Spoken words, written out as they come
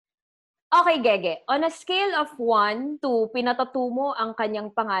Okay, Gege. On a scale of 1 to pinatattoo mo ang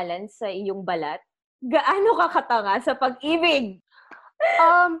kanyang pangalan sa iyong balat, gaano ka katanga sa pag-ibig?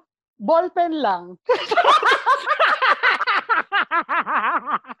 Ballpen lang.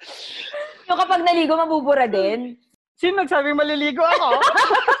 Yung kapag naligo, mabubura din? Sino nagsabing maliligo ako?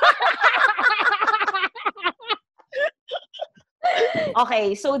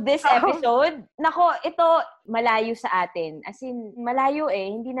 Okay, so this episode, nako, ito malayo sa atin. As in, malayo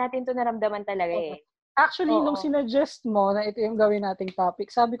hindi natin to naramdaman talaga eh. Actually, nung sinuggest mo na ito yung gawin nating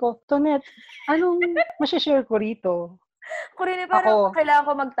topic, sabi ko, Tonet, anong masishare ko rito? Kurine, parang kailangan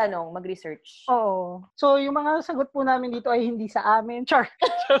ko magtanong, mag-research. Oo. So, yung mga sagot po namin dito ay hindi sa amin. Char!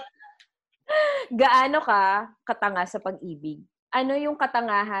 Gaano ka katanga sa pag-ibig? Ano yung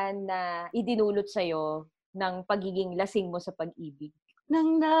katangahan na idinulot sa'yo ng pagiging lasing mo sa pag-ibig?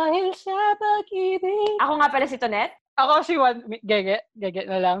 Nang dahil sa pag-ibig. Ako nga pala si Tonet. Ako si Juan. Gege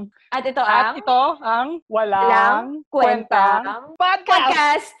na lang. At ito ang Walang Kwentang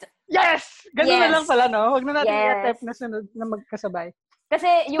Podcast! Yes! Ganun na lang pala, no? Huwag na natin i-attempt na sunod na magkasabay.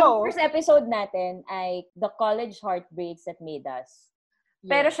 Kasi yung first episode natin ay The College Heartbreaks That Made Us.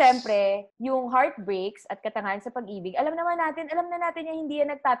 Pero syempre, yung heartbreaks at katangahan sa pag-ibig, alam na natin yung hindi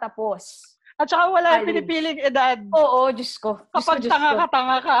yan nagtatapos. At saka wala yung pinipiling edad. Oo, Diyos ko. Kapag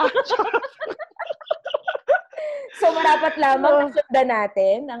tanga ka. So, marapat lamang nasundan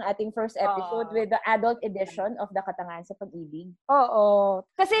natin ang ating first episode with the adult edition of The Katangahan sa Pag-ibig. Oo.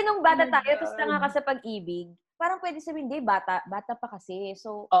 Kasi nung bata tayo, tapos tanga ka sa pag-ibig, parang pwede sabihin, hindi, bata pa kasi.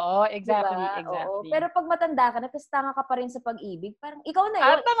 So, oo, exactly, diba? exactly. Oo. Pero pag matanda ka na, tapos tanga ka pa rin sa pag-ibig, parang ikaw na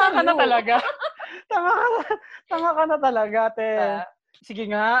yun. Tanga ka na talaga. Tanga ka na talaga, te. Sige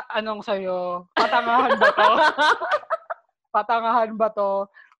nga, anong sa'yo? Patangahan ba to? Patangahan ba to?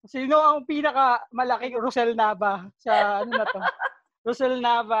 Sino ang pinaka-malaking Rosel Nava sa ano na to? Rosel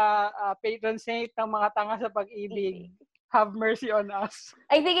Nava, patron saint ng mga tanga sa pag-ibig. Have mercy on us.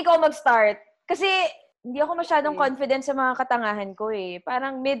 I think ikaw mag-start. Kasi hindi ako masyadong confident sa mga katangahan ko eh.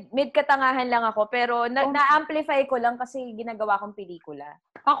 Parang mid katangahan lang ako, pero na-amplify ko lang kasi ginagawa kong pelikula.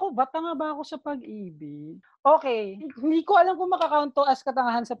 Ako, tanga ba ako sa pag-ibig? Okay, hindi ko alam kung makakount to as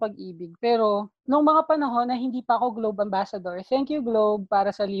katangahan sa pag-ibig, pero nung mga panahon na hindi pa ako Globe Ambassador, thank you Globe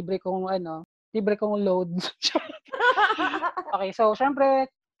para sa libre kong load. Okay, so syempre,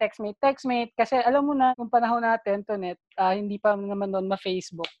 textmate, kasi alam mo na, nung panahon natin, Tonet, hindi pa naman noon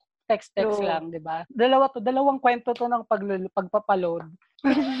ma-Facebook. Text lang, di ba? Dalawang kwento to ng pagpapaload.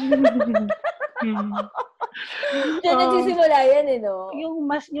 Diyan nagsisimula yan, no? Yung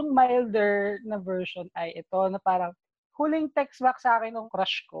milder na version ay ito, na parang huling text back sa akin ng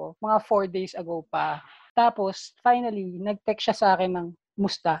crush ko, mga 4 days ago pa. Tapos, finally, nag-text siya sa akin ng,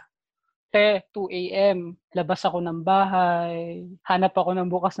 musta? 2 a.m. Labas ako ng bahay, hanap ako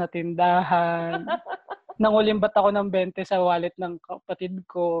ng bukas na tindahan, nangulimbat ako ng 20 sa wallet ng kapatid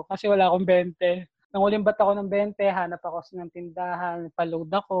ko kasi wala akong 20. Nangulimbat ako ng 20, hanap ako ng tindahan, pa-load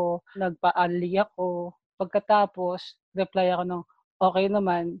ako, nagpa-unli ako. Pagkatapos, reply ako ng, okay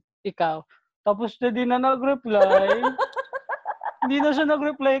naman, ikaw. Tapos hindi na nag-reply. Hindi na siya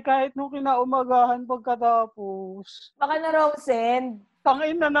nag-reply kahit nung kinaumagahan pagkatapos. Baka na wrong send.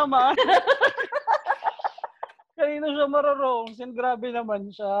 Tangin na naman. Kanina siya mararong. Grabe naman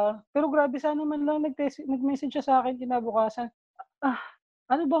siya. Pero grabe, sana man lang nag-message siya sa akin kinabukasan.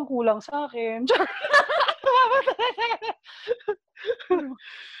 Ano bang kulang sa akin?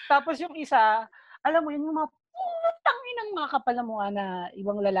 Tapos yung isa, alam mo yun, yung mga putang-inang mga kapal na mukha na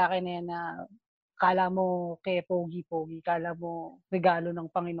ibang lalaki na yan na kala mo kay pogi-pogi, kala mo regalo ng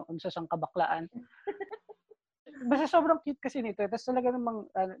Panginoon sa sangkabaklaan. Basta sobrang cute kasi nito. Tapos talaga namang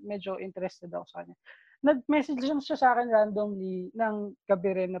medyo interested ako sa kanya. Nag-message siya sa akin randomly ng gabi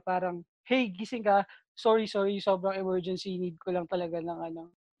rin na parang, hey, gising ka. Sorry, sobrang emergency. Need ko lang talaga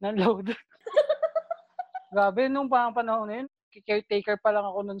ng load. Grabe, nung panahon na yun, caretaker pa lang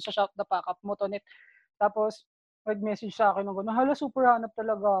ako nun sa shop na pack-up mo, Tonet. Tapos, nag-message sa akin ng gano'n, hala, super hanap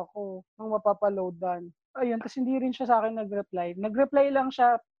talaga ako nung mapapaloadan. Ayun, tapos hindi rin siya sa akin nag-reply. Nag-reply lang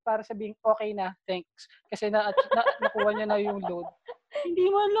siya para sabihin, okay na, thanks. Kasi nakuha niya na yung load. Hindi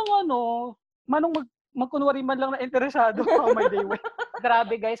man lang manong magkunwari man lang na interesado. Oh my day, wait.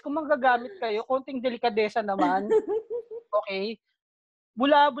 Grabe guys, kung magagamit kayo, konting delikadesa naman. Okay?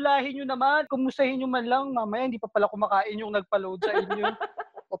 Bula-bulahin nyo naman. Kumustahin nyo man lang, mamaya hindi pa pala kumakain yung nagpa-load sa inyo.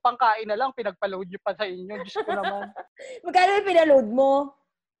 O pangkain na lang, pinagpa-load nyo pa sa inyo. Diyos ko naman. Magkano yung pinaload mo?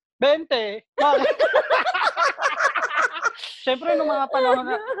 20. Bakit? Siyempre, nung mga panahon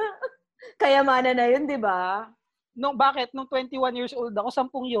na... Kayamanan na yun, di ba? Bakit? Nung 21 years old ako,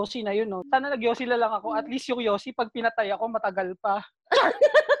 10 Yossi na yun, no? Sana nag-Yossi lang ako. At least yung Yossi, pag pinatay ako, matagal pa.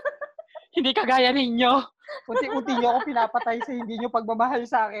 Hindi kagaya ninyo. Unti-unti nyo ako pinapatay sa hindi nyo pagmamahal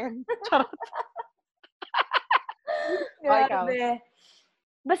sa akin. Charot. Grabe.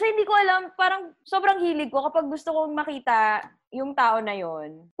 Basta hindi ko alam, parang sobrang hilig ko kapag gusto kong makita yung tao na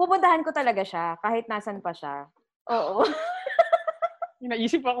yon. Pupuntahan ko talaga siya kahit nasan pa siya. Oo.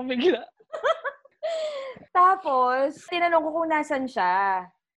 Inaisip ako bigla. Tapos, tinanong ko kung nasan siya.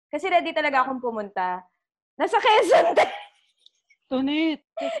 Kasi ready talaga akong pumunta. Nasa Quezon. Tunit.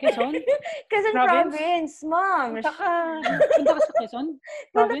 Quezon? Quezon Province, ma'am. Punta ka sa Quezon?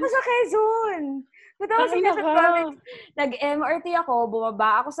 Punta ka sa Quezon. Punta ka sa Quezon Province. Nag-MRT ako,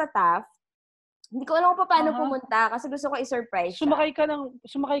 bumaba ako sa Taft. Hindi ko alam kung paano pumunta kasi gusto ko i-surprise siya.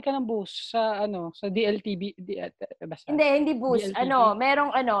 Sumakay ka ng bus sa sa DLTB. Basta. Hindi bus. DLTB.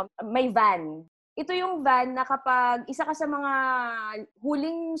 May van. Ito yung van na kapag isa ka sa mga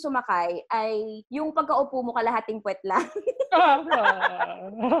huling sumakay ay yung pagkaupo mo kalahating puwet lang.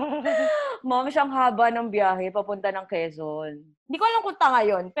 Ma'am, siyang haba ng biyahe papunta ng Quezon. Hindi ko alam kung tanga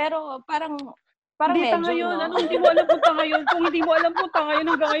yun, pero parang hindi medyo, tanga yun. no? Ano, hindi mo alam kung tanga yun. Kung hindi mo alam kung tanga yun,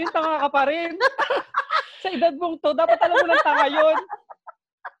 hanggang ngayon tanga ka pa rin. Sa edad mong to, dapat alam mo lang tanga yun.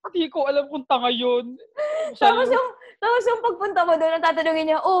 Hindi ko alam kung tanga yun. Tapos yung pagpunta mo doon, tatanungin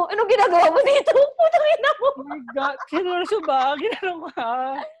niya, anong ginagawa mo dito? Putang ina mo. Oh my God. Sinerso ba? Ginanong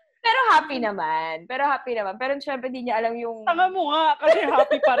ka. Pero happy naman. Pero syempre, hindi niya alam yung... Tanga mo nga, kasi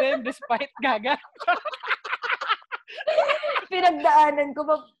happy pa rin despite gaga. Pinagdaanan ko,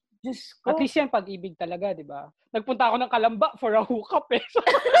 Diyos ko. At least yan, pag-ibig talaga, di ba? Nagpunta ako ng Kalamba for a hookup eh. So,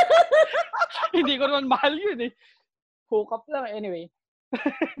 hindi ko naman mahal yun eh. Hookup lang. Anyway.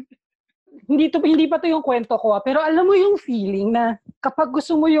 Hindi pa to yung kwento ko, pero alam mo yung feeling na kapag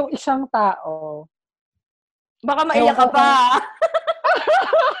gusto mo yung isang tao, baka maiyak ka pa.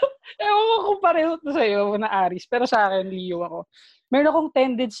 Ewan ko kung pareho to sa'yo na Aris, pero sa akin, Leo ako. Meron akong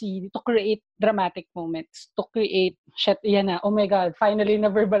tendency to create dramatic moments, to create, yan na, oh my God, finally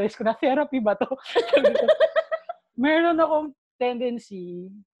na-verbalize ko na, therapy ba to? Meron akong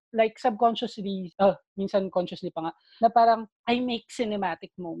tendency, like subconsciously, minsan consciously pa nga, na parang I make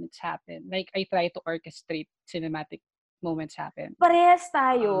cinematic moments happen. Like I try to orchestrate cinematic moments happen. Parehas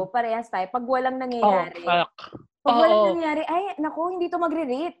tayo. Pag walang nangyayari. Pag walang nangyayari, ay, naku, hindi to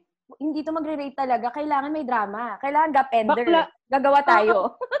magre-rate talaga. Kailangan may drama. Kailangan gap-ender. Gagawa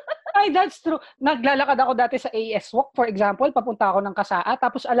tayo. Ay, that's true. Naglalakad ako dati sa AS Walk, for example, papunta ako ng Kasaa,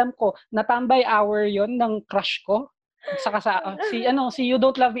 tapos alam ko, natambay hour yon ng crush ko. Sa Kasaa. Si You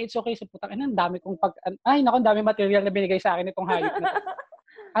Don't Love Me, It's Okay. So, putang ina, ang dami kong ang dami material na binigay sa akin itong hayop na to.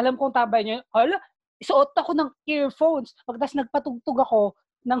 Alam kong tambay niyo, isuot ako ng earphones. Pagkas nagpatugtog ako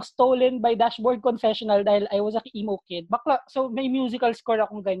ng Stolen by Dashboard Confessional dahil I was a emo kid. Bakla, so may musical score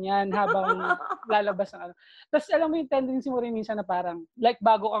akong ganyan habang lalabas ng ano. Tapos alam mo yung tendency mo rin minsan na parang, like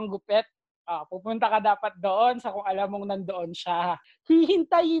bago kang gupit, pupunta ka dapat doon sa kung alam mong nandoon siya.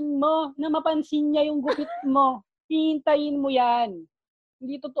 Hihintayin mo na mapansin niya yung gupit mo. Hihintayin mo yan.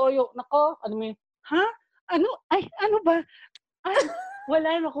 Hindi totoo yung, nako, ano mo yun, ano ba? Wala,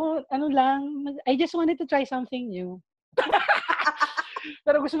 nako, I just wanted to try something new.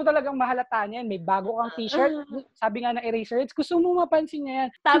 Pero gusto mo talagang mahalata niyan. May bago kang t-shirt. Sabi nga ng Eraserheads, gusto mo mapansin niya yan.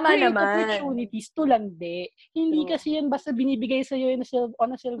 Tama naman. Opportunities to landi. Hindi kasi yan basta binibigay sa'yo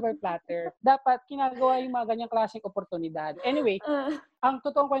on a silver platter. Dapat ginagawa yung mga ganyang klaseng oportunidad. Anyway, ang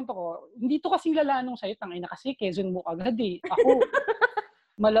totoong kwento ko, hindi to kasing lalanong sa'yo. Tangina kasi, Quezon mo agad eh. Ako,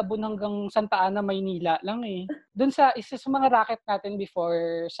 Malabon hanggang Santa Ana, Maynila lang eh. Doon sa isa sa mga racket natin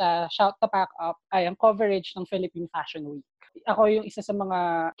before sa Shout the Pack Up ay ang coverage ng Philippine Fashion Week. Ako yung isa sa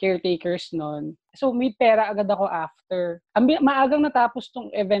mga caretakers noon. So may pera agad ako after. Maagang natapos tong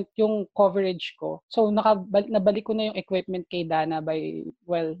event yung coverage ko. So nabalik ko na yung equipment kay Dana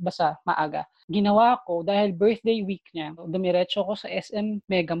basta maaga. Ginawa ko dahil birthday week niya. Dumiretso ko sa SM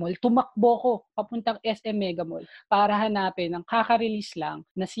Mega Mall. Tumakbo ko papuntang SM Mega Mall para hanapin ang kaka-release lang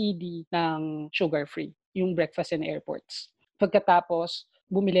na CD ng Sugar Free, yung Breakfast in Airports. Pagkatapos,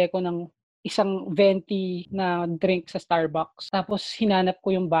 bumili ko ng isang venti na drink sa Starbucks. Tapos, hinanap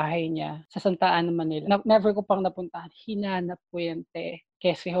ko yung bahay niya sa Santa Ana, Manila. Never ko pang napuntahan. Hinanap ko yan, te.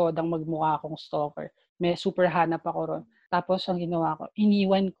 Kasi hodang magmukha akong stalker. May super hanap ako ron. Tapos, ang ginawa ko,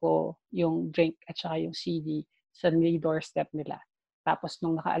 iniwan ko yung drink at saka yung CD sa doorstep nila. Tapos,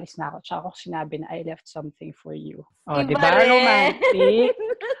 nung nakaalis na ako, tsaka ako sinabi na I left something for you. Oh, diba? Romantic.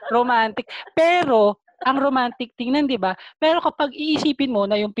 Romantic. Pero, Ang romantic tingnan, di ba? Pero kapag iisipin mo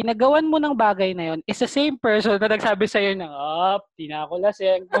na yung pinagawan mo ng bagay na yon is the same person na nagsabi sa'yo na, di na ako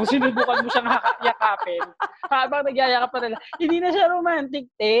lasing. Kung sinubukan mo siyang yakapin, habang nagyayakap pa nila, hindi na siya romantic,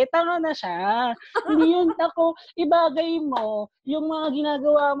 tanga na siya. Hindi yun ako, ibagay mo yung mga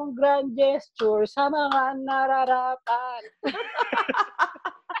ginagawa mong grand gesture sa mga nararapat.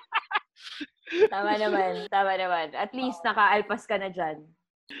 Tama naman. At least nakaalpas ka na dyan.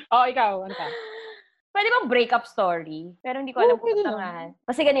 Ikaw, ano ka? Pwede bang breakup story? Pero hindi ko alam kung tangahan.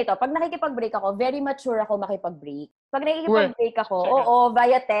 Kasi ganito, pag nakikipag-break ako, very mature ako makipag-break. Pag nakikipag-break ako,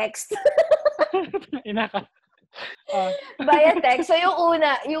 via text. Ina ka. Via text. So,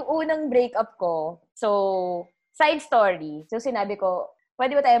 yung unang breakup ko, so, side story. So, sinabi ko,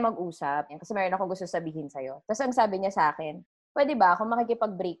 pwede ba tayo mag-usap? Kasi meron akong gusto sabihin sa'yo. Tapos, ang sabi niya sa akin, pwede ba, kung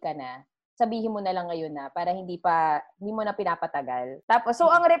makikipag-break ka na, sabihin mo na lang ngayon na para hindi mo na pinapatagal. Tapos, so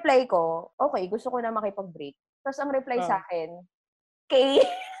ang reply ko, okay, gusto ko na makipag-break. Tapos ang reply sa akin, okay.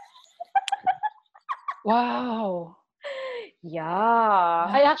 Wow.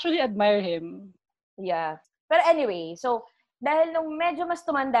 Yeah. I actually admire him. Yeah. Pero anyway, so, dahil nung medyo mas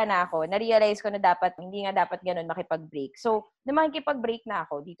tumanda na ako, na-realize ko na hindi nga dapat ganun makipag-break. So, nung makikipag-break na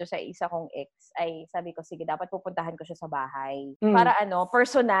ako dito sa isa kong ex, ay sabi ko, sige, dapat pupuntahan ko siya sa bahay. Para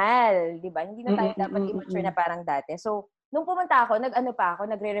personal, di ba? Hindi na tayo dapat immature na parang dati. So, nung pumunta ako,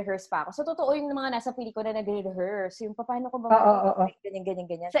 nagre-rehearse pa ako. So, totoo yung mga nasa pelikula nagre-rehearse. Yung paano ko ba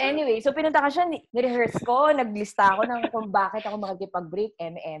ganyan. So, anyway, so pinunta ka siya, ni-rehearse ko, naglista ako ng kung bakit ako makikipag-break,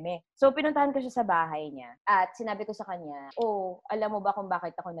 eme. So, pinuntahan ko siya sa bahay niya. At sinabi ko sa kanya, alam mo ba kung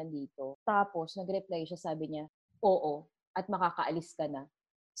bakit ako nandito? Tapos, nag-reply siya, sabi niya, oo, at makakaalis ka na.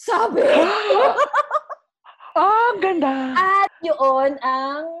 Sabi! Ang ganda! At yun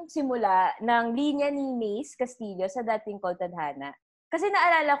ang simula ng linya ni Mace Castillo sa dating call Tadhana. Kasi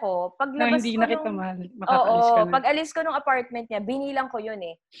naalala ko, paglabas hindi ko na kita mahal, makakaalis ka na. pag-alis ko nung apartment niya, binilang ko yun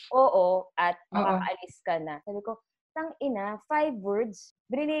eh. Oo, at makakaalis ka na. Sabi ko, tang ina, 5 words,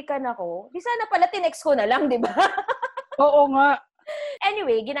 binilikan ako. Di sana pala tinext ko na lang, di ba? Oo nga.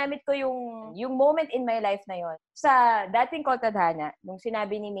 Anyway, ginamit ko yung moment in my life na yon sa dating call Tadhana, nung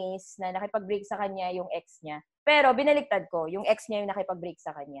sinabi ni Mace na nakipag-break sa kanya yung ex niya. Pero binaliktad ko, yung ex niya yung nakipag-break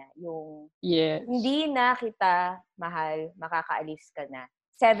sa kanya. Yung hindi na kita mahal, makakaalis ka na.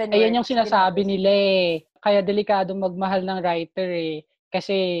 7 words. Ayan yung sinasabi nila eh. Kaya delikadong magmahal ng writer eh.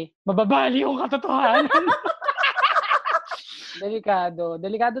 Kasi mababali yung katotohanan.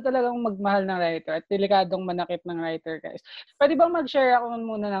 Delikado talagang magmahal ng writer at delikadong manakit ng writer, guys. Pwede bang mag-share ako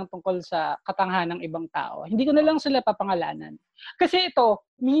muna ng tungkol sa katanghan ng ibang tao? Hindi ko na lang sila papangalanan. Kasi ito,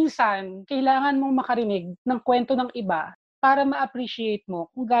 minsan, kailangan mong makarinig ng kwento ng iba para ma-appreciate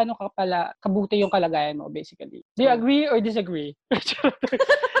mo kung gaano ka pala kabuti yung kalagayan mo, basically. Do you agree or disagree?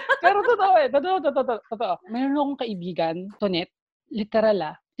 Pero totoo eh. Totoo. Meron akong kaibigan, Tonet,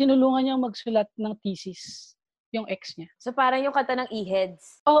 literal tinulungan niyang magsulat ng thesis yung ex niya. So, parang yung kanta ng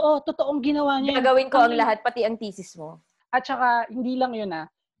E-Heads. Oo, totoong ginawa niya. Gagawin ko ang lahat, pati ang thesis mo. At saka, hindi lang yun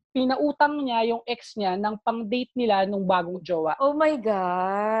pinautang niya yung ex niya ng pang-date nila nung bagong jowa. Oh my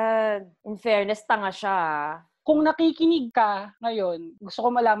God! In fairness, tanga siya. Kung nakikinig ka ngayon, gusto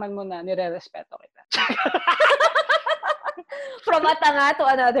ko malaman mo na nire-respeto kita. From a tanga to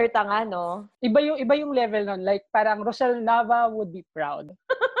another tanga, no? Iba yung level nun. Like, parang Rosel Nava would be proud.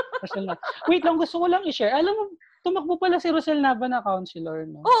 Wait lang, gusto ko lang i-share. Alam mo, tumakbo pala si Rosel Nava na counselor,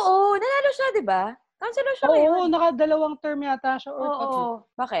 no? Oo, nanalo siya, di ba? Counselor siya ngayon. Oo, nakadalawang term yata siya. Oo.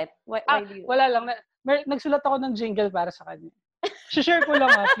 Bakit? Why do you? Wala lang. Nagsulat ako ng jingle para sa kanya. Share ko lang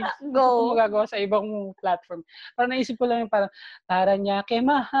please. Go. Ito magagawa sa ibang platform. Parang naisip ko lang yung parang, Paranaque,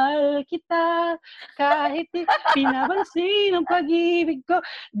 mahal kita, kahit pinabansin ang pag-ibig ko,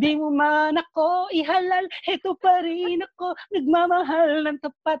 di mo man ako ihalal, eto pa rin ako, nagmamahal ng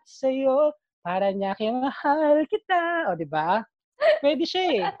tapat sa'yo. Paranaque, mahal kita. O, diba? Pwede siya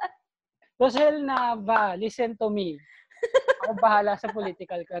eh. Rosel Nava, listen to me. Ako bahala sa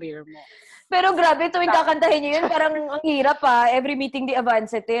political career mo. Pero grabe, tuwing kakantahin niyo yun, parang ang hirap Every meeting di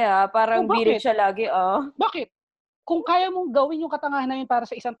avancete Parang birit siya lagi Bakit? Kung kaya mong gawin yung katangahan na yun para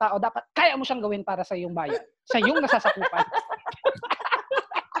sa isang tao, dapat kaya mo siyang gawin para sa iyong bayan. Sa iyong nasasakupan.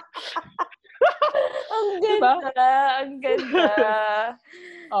 Ang ganda. Diba? Ang ganda.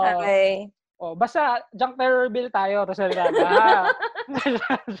 Okay. Basta junk terror bill tayo, Rosel Nava.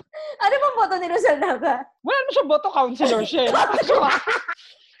 Ano bang boto ni Rosel Nava? Wala mo siya boto, counselor siya.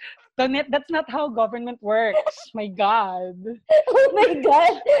 Tonette, that's not how government works. My God. Oh my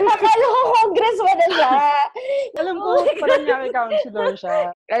God! Akala ko congressman na siya. Alam ko, parang niya counselor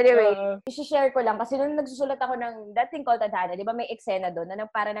siya. Anyway, isi-share ko lang kasi nung nagsusulat ako ng dating call tadhana, di ba may eksena doon na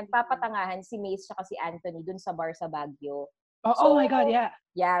para nagpapatangahan si Mace at si Anthony doon sa bar sa Baguio. Oh my God, yeah.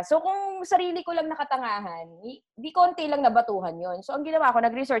 Yeah. So, kung sarili ko lang nakatangahan, di konti lang nabatuhan yon. So, ang ginawa ko,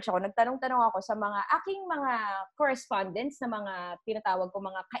 nag-research ako, nagtanong-tanong ako sa mga aking mga correspondents na mga tinatawag ko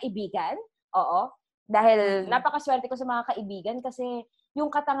mga kaibigan. Oo. Dahil napakaswerte ko sa mga kaibigan kasi yung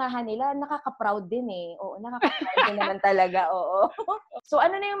katangahan nila, nakaka-proud din eh. Oo, nakaka-proud din naman talaga. Oo. So,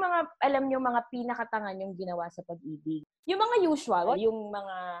 ano na yung mga, alam nyo, mga pinakatangan yung ginawa sa pag-ibig? Yung mga usual, yung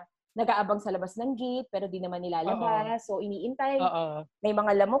mga nag-aabang sa labas ng gate, pero di naman nilalabas. So, iniintay. May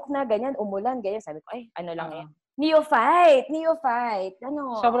mga lamok na, ganyan, umulan, ganyan. Sabi ko, ay, ano lang yan. Neophyte.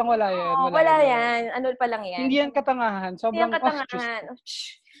 Ano? Sobrang wala yan. Wala yan. Ano pa lang yan. Hindi yan katangahan. Sobrang katangahan.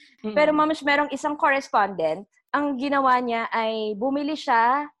 Pero mamish, merong isang correspondent, ang ginawa niya ay bumili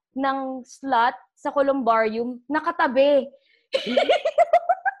siya ng slot sa columbarium na katabi.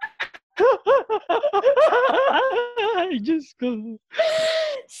 Ay, Diyos ko.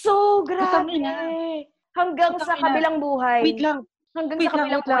 So, grabe. Hanggang sa kabilang buhay. Wait lang. Hanggang sa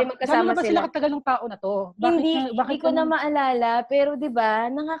kabilang buhay magkasama sila. Gano'n ba sila katagal ng tao na to? Hindi ko na maalala. Pero diba,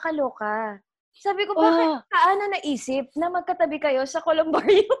 nakakaloka. Sabi ko, bakit paano naisip na magkatabi kayo sa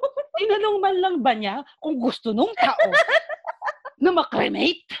columbarium? Tinanong man lang ba niya kung gusto nung tao na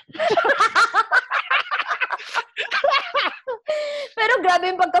makremate? Pero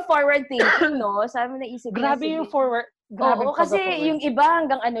grabe yung pagka-forward thinking, no? Sabi na isip grabe yung forward. Oo, kasi yung iba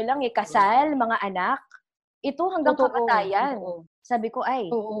hanggang ano lang, kasal, mga anak. Ito hanggang kamatayan. Sabi ko,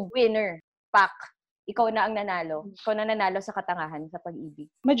 winner, pak. Ikaw na ang nanalo. Ikaw na nanalo sa katangahan, sa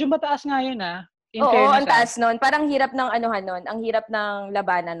pag-ibig. Medyo mataas nga yun, Oo, ang taas nun. Parang hirap ng anuhan nun. Ang hirap ng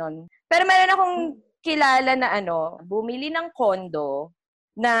labanan nun. Pero meron akong kilala na bumili ng kondo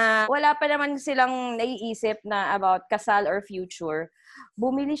na wala pa naman silang naiisip na about kasal or future.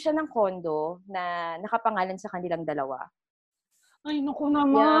 Bumili siya ng kondo na nakapangalan sa kanilang dalawa. Ay, naku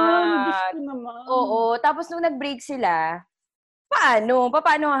naman. Gusto naman. Oo. Tapos nung nag-break sila, paano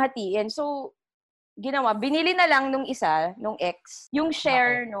hahatiin? So, ginawa, binili na lang nung isa, nung ex, yung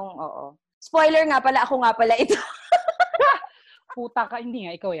share nung, Spoiler nga pala, ako nga pala ito. Puta ka, hindi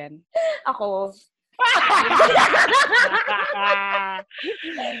nga, ikaw yan. Ako.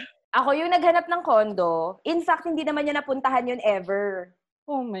 Ako yung naghanap ng kondo. In fact, hindi naman niya napuntahan yun ever.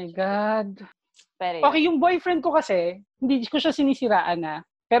 Oh my God. Pero okay, yung boyfriend ko kasi, hindi ko siya sinisiraan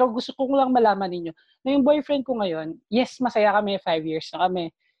pero gusto ko lang malaman ninyo na yung boyfriend ko ngayon, yes, masaya kami, 5 years na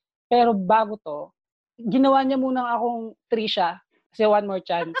kami. Pero bago to, ginawa niya munang akong Trisha kasi one more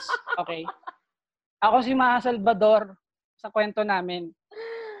chance. Okay? Ako si Maha Salvador sa kwento namin.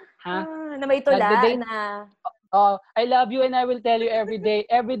 Ha? Na may tula na. I love you and I will tell you every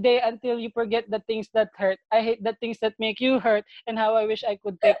day until you forget the things that hurt. I hate the things that make you hurt and how I wish I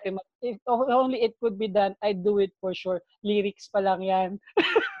could take them. If only it could be done, I'd do it for sure. Lyrics pa lang yan.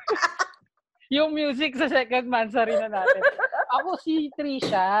 Yung music sa second mansari na natin. Ako si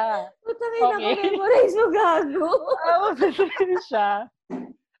Trisha. Okay. Memorize mo, gago.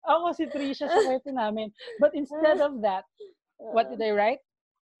 Ako si Trisha sa kwento namin. But instead of that, what did I write?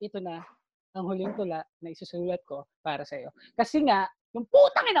 Ito na. Ang huling tula na isusulat ko para sa'yo. Kasi nga, yung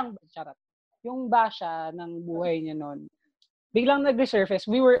putang inang charot. Yung basya ng buhay niya noon. Biglang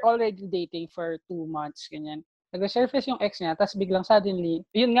nag-resurface. We were already dating for 2 months, ganyan. Nag-resurface yung ex niya, tapos biglang suddenly,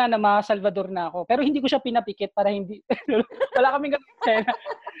 yun nga na mga Salvador na ako. Pero hindi ko siya pinapikit para hindi, wala kaming ganun eksena.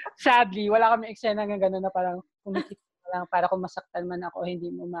 Sadly, wala kaming eksena ng gano'n na parang kumikit lang para kung masaktan man ako, hindi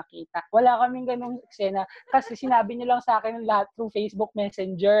mo makita. Wala kaming ganung eksena. Kasi sinabi niyo lang sa akin lahat through Facebook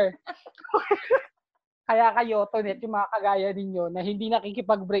Messenger. Kaya kayo, Tonette, yung mga kagaya ninyo na hindi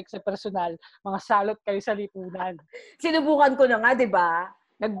nakikipag-break sa personal, mga salot kayo sa lipunan. Sinubukan ko na nga, di ba?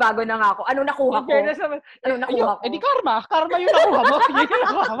 Nagbago na nga ako. Ano nakuha ko? Ano nakuha ko? Di karma. Karma yung nakuha mo. Yun yung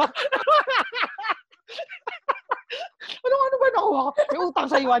nakuha mo. Ano ba nakuha ko? May utang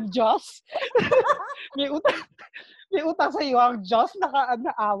sa iyo ang Diyos? May utang sa iyo ang Diyos?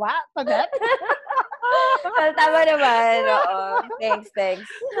 Naawa? Tonette? Tama naman. Oo. Thanks.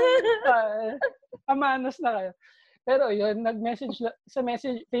 Amanos na kayo. Pero yun, nag-message sa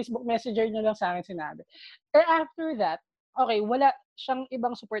Facebook Messenger niya lang sa akin sinabi. After that, okay, wala siyang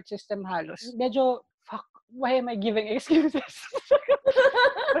ibang support system halos. Medyo, why am I giving excuses?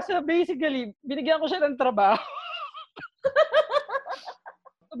 Basta basically, binigyan ko siya ng trabaho.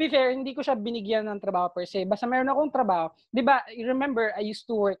 to be fair, hindi ko siya binigyan ng trabaho per se. Basta meron akong trabaho. Di ba, remember, I used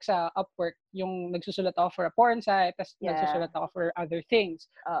to work sa Upwork, yung nagsusulat ako for a porn site, tapos nagsusulat ako for other things,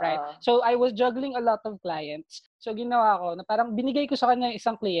 right? So, I was juggling a lot of clients. So, ginawa ko, na parang binigay ko sa kanya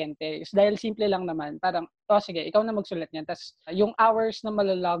isang kliyente. Dahil simple lang naman, parang, sige, ikaw na magsulat niyan. Tapos, yung hours na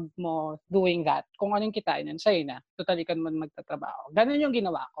malalog mo doing that, kung anong kitain yan, sa'yo na. Totally ka naman magtatrabaho. Ganun yung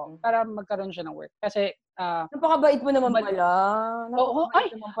ginawa ko, para magkaroon siya ng work. Kasi, napakabait mo naman pala.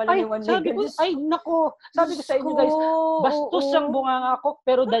 Napakabait naman pala ni Juan Miguel. Nako, sabi ko sa inyo guys, bastos ang bunganga ko,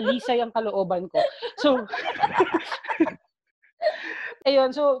 pero dalisay ang kalooban ko. So,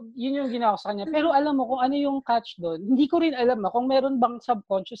 ayun, so, yun yung ginawa ko sa kanya. Pero alam mo, kung ano yung catch doon, hindi ko rin alam kung meron bang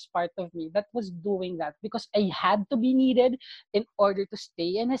subconscious part of me that was doing that because I had to be needed in order to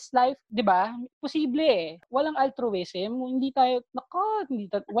stay in his life. Diba? Posible eh. Walang altruism. Hindi tayo,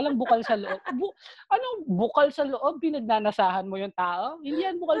 walang bukal sa loob. Anong bukal sa loob? Pinagnanasahan mo yung tao? Hindi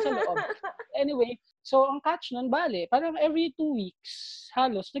yan bukal sa loob. Anyway, so ang catch nun, bale, parang every 2 weeks,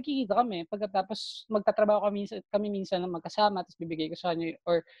 halos, nakikita kami. Pagkatapos, magtatrabaho kami minsan ng magkasama, tapos bibigay ko sa kanya.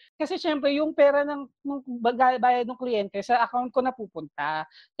 Or, kasi syempre, yung pera ng bayad ng kliyente, sa account ko na pupunta.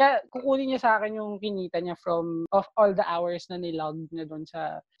 Kaya, kukunin niya sa akin yung kinita niya of all the hours na nilog niya doon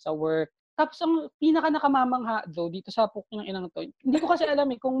sa work. Tapos, ang pinaka nakamamangha dito sa ng inang to, hindi ko kasi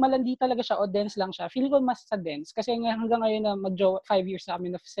alam kung malandi talaga siya o dense lang siya. Feeling ko mas sa dense. Kasi hanggang ngayon na 5 years na kami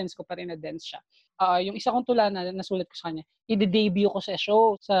na sense ko pa rin na dense siya. Yung isa kong tula na nasulat ko sa kanya, i-debut ko sa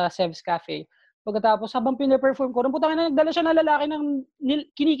show sa Sev's Cafe. Pagkatapos, habang pina-perform ko, putang ina, nagdala siya ng lalaki ng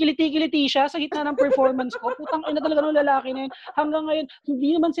kinikiliti-kiliti siya sa gitna ng performance ko. Putang ina talaga ng lalaki na yun. Hanggang ngayon, hindi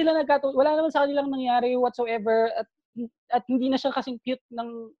naman sila wala naman sa kanilang nangyari whatsoever at hindi na siya kasing cute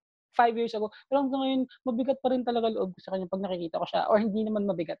ng 5 years ago. Pero hanggang ngayon, mabigat pa rin talaga loob ko sa kanya pag nakikita ko siya. Or hindi naman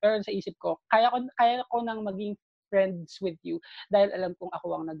mabigat. Pero sa isip ko, kaya ko nang maging friends with you dahil alam kong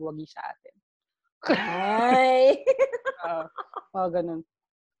ako ang nagwagi sa atin. Ay! Ganun.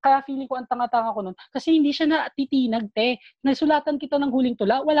 Kaya feeling ko ang tanga-tanga ko nun. Kasi hindi siya natitinag, te. Nasulatan kita ng huling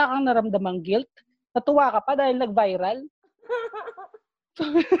tula, wala kang naramdamang guilt. Natuwa ka pa dahil nag-viral.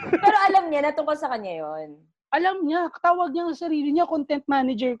 Pero alam niya na tungkol sa kanya yon. Alam niya, tawag niya sa sarili niya, content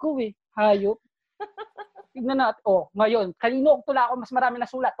manager ko eh. Hayop. Tignan natin. Ngayon, kanino ang tula ko mas marami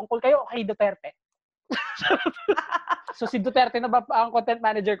nasulat tungkol kayo kay Duterte? So si Duterte na ba ang content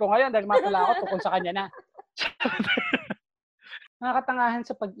manager ko ngayon dahil matula ako tungkol sa kanya na? Nakakatangahan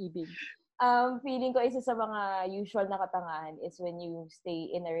sa pag-ibig. Feeling ko isa sa mga usual na katangahan is when you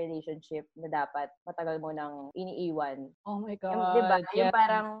stay in a relationship na dapat matagal mo nang iniiwan. Oh my God. Diba? Yeah. Yung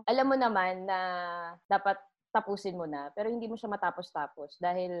parang, alam mo naman na dapat tapusin mo na, pero hindi mo siya matapos-tapos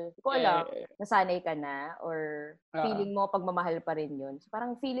dahil, ko alam, nasanay ka na or feeling mo pagmamahal pa rin yun. So,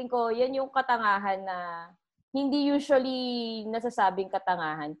 parang feeling ko, yan yung katangahan na hindi usually nasasabing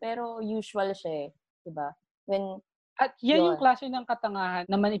katangahan, pero usual siya eh. Diba? At yan yung klase ng katangahan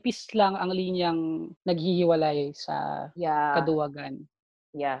na manipis lang ang linyang naghihiwalay sa kaduwagan.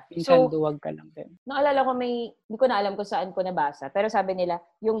 Yeah. Minsan duwag ka lang din. Naalala ko hindi ko na alam kung saan ko nabasa, pero sabi nila,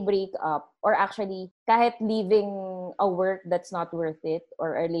 yung break up, or actually, kahit leaving a work that's not worth it,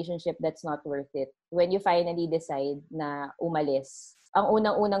 or a relationship that's not worth it, when you finally decide na umalis, ang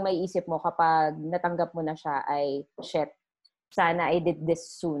unang-unang maiisip mo kapag natanggap mo na siya ay, shit, sana I did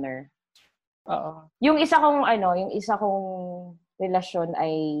this sooner. Yung isa kong relasyon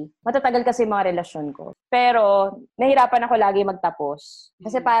ay, matatagal kasi mga relasyon ko. Pero, nahirapan ako lagi magtapos.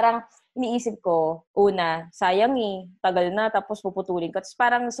 Kasi parang, iniisip ko, una, sayang tagal na, tapos puputulin ko. Tapos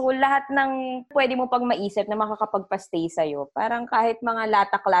parang, so lahat ng pwede mo pang maisip na makakapagpa-stay sa'yo, parang kahit mga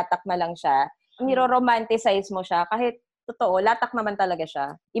latak-latak na lang siya, niro-romanticize mo siya, kahit totoo, latak naman talaga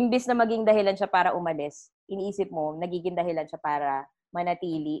siya. Imbis na maging dahilan siya para umalis, iniisip mo, nagiging dahilan siya para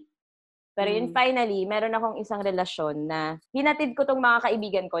manatili. Pero yun, finally, meron akong isang relasyon na hinatid ko tong mga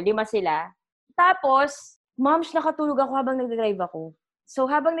kaibigan ko, 5 sila. Tapos, nakatulog ako habang nagdadrive ako. So,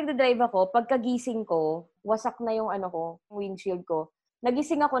 habang nagdadrive ako, pagkagising ko, wasak na yung windshield ko.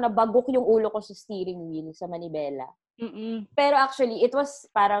 Nagising ako na bagok yung ulo ko sa steering wheel, sa manibela. Pero actually, it was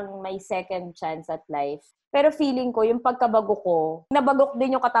parang my second chance at life. Pero feeling ko, yung pagkabagok ko, nabagok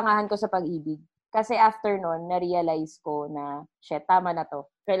din yung katangahan ko sa pag-ibig. Kasi after nun, na-realize ko na, shit, tama na to.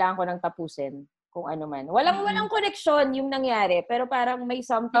 Kailangan ko nang tapusin kung ano man. Walang connection yung nangyari, pero parang may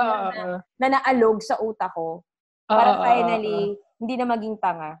something na naalog sa utak ko. Para finally, hindi na maging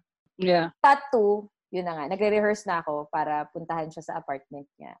tanga. Yeah. Tattoo, yun na nga. Nagre-rehearse na ako para puntahan siya sa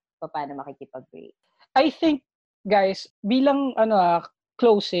apartment niya. Paano makikipag-break. I think, guys, bilang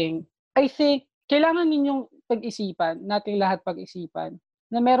closing, I think, kailangan ninyong nating lahat pag-isipan,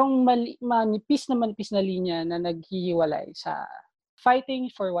 na merong manipis na linya na naghihiwalay sa fighting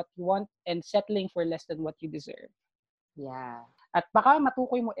for what you want and settling for less than what you deserve. Yeah. At baka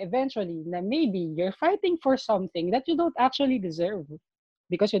matukoy mo eventually na maybe you're fighting for something that you don't actually deserve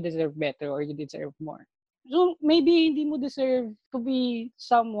because you deserve better or you deserve more. So, maybe hindi mo deserve to be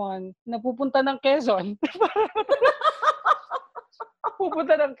someone na pupunta ng Quezon.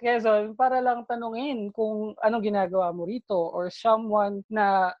 Pupunta ng Quezon para lang tanungin kung anong ginagawa mo rito, or someone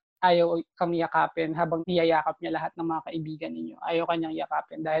na ayaw kang yakapin habang niyayakap niya lahat ng mga kaibigan ninyo. Ayaw kanyang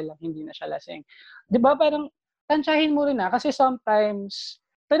yakapin dahil lang hindi na siya lasing. 'Di ba parang tansyahin mo rin kasi sometimes,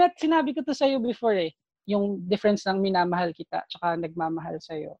 pero sinabi ko to sa'yo before yung difference ng minamahal kita tsaka nagmamahal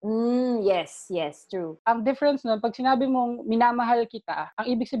sa'yo. Yes, true. Ang difference nun, pag sinabi mong minamahal kita, ang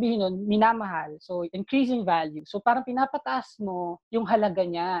ibig sabihin nun, minamahal. So, increasing value. So, parang pinapataas mo yung halaga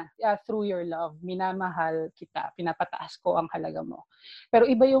niya through your love. Minamahal kita, pinapataas ko ang halaga mo. Pero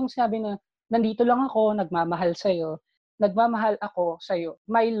iba yung sabi na, nandito lang ako, nagmamahal sa'yo. Nagmamahal ako sa'yo.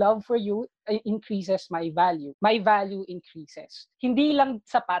 My love for you increases my value. My value increases. Hindi lang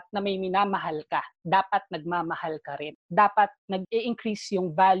sapat na may minamahal ka. Dapat nagmamahal ka rin. Dapat nag-i-increase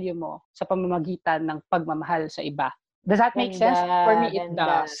yung value mo sa pamamagitan ng pagmamahal sa iba. Does that make sense? For me, it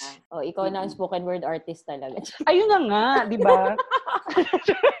does. Oh, ikaw na ang spoken word artist talaga. Ayun na nga, di ba?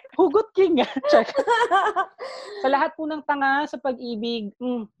 Hugot king. Check. Sa lahat po ng tanga sa pag-ibig,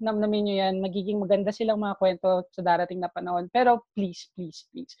 namnamin nyo yan. Magiging maganda silang mga kwento sa darating na panahon. Pero please,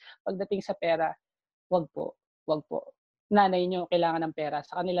 pagdating sa pera, wag po. Nanay nyo kailangan ng pera.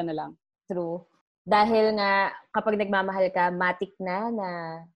 Sa kanila na lang. True. Dahil nga, kapag nagmamahal ka, matik na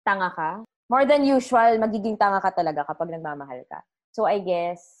tanga ka. More than usual, magiging tanga ka talaga kapag nagmamahal ka. So I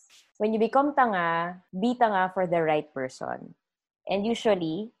guess, when you become tanga, be tanga for the right person. And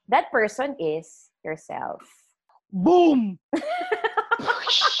usually, that person is yourself. Boom!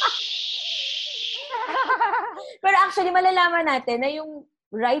 Pero actually, malalaman natin na yung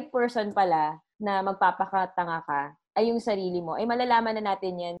right person pala na magpapakatanga ka ay yung sarili mo. Ay malalaman na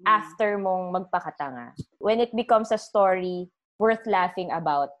natin yan after mong magpakatanga. When it becomes a story worth laughing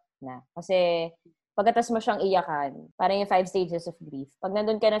about na. Kasi pagkatas mo siyang iyakan, parang yung 5 stages of grief. Pag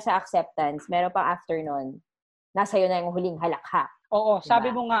nandun ka na sa acceptance, meron pang after nun, nasa iyo na yung huling halakha. Oo, diba?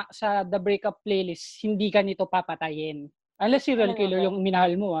 Sabi mo nga sa The Breakup Playlist, hindi ka nito papatayin. Unless serial killer yung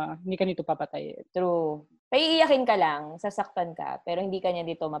minahal mo, hindi ka nito papatayin. True. Paiiyakin ka lang, sasaktan ka, pero hindi ka niya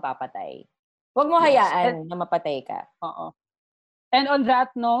dito mapapatay. Huwag mo hayaan na mapatay ka. Oo. And on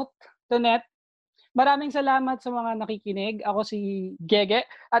that note, Tonette, maraming salamat sa mga nakikinig. Ako si Gege.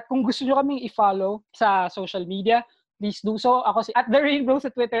 At kung gusto nyo kaming i-follow sa social media, please do so. Ako si @TheRainbow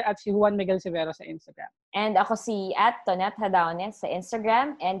sa Twitter at si Juan Miguel Severo sa Instagram. And ako si @Tonette Hadaones sa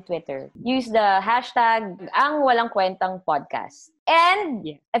Instagram and Twitter. Use the hashtag #AngWalangKwentangPodcast. And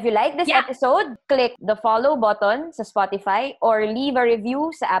if you like this episode, click the follow button sa Spotify or leave a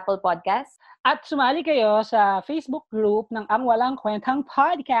review sa Apple Podcast. At sumali kayo sa Facebook group ng Ang Walang Kwentang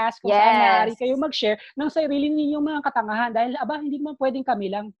Podcast kung saan maaari kayo mag-share ng sarili ninyong mga katangahan dahil hindi naman pwedeng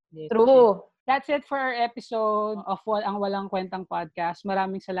kami lang. True. That's it for our episode of Ang Walang Kwentang Podcast.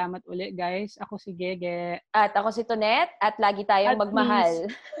 Maraming salamat ulit, guys. Ako si Gege. At ako si Tonette at lagi tayong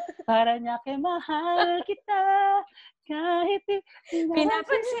magmahal. Para niya kay mahal kita kahit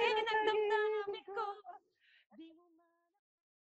pinapansin ang damdamin ko.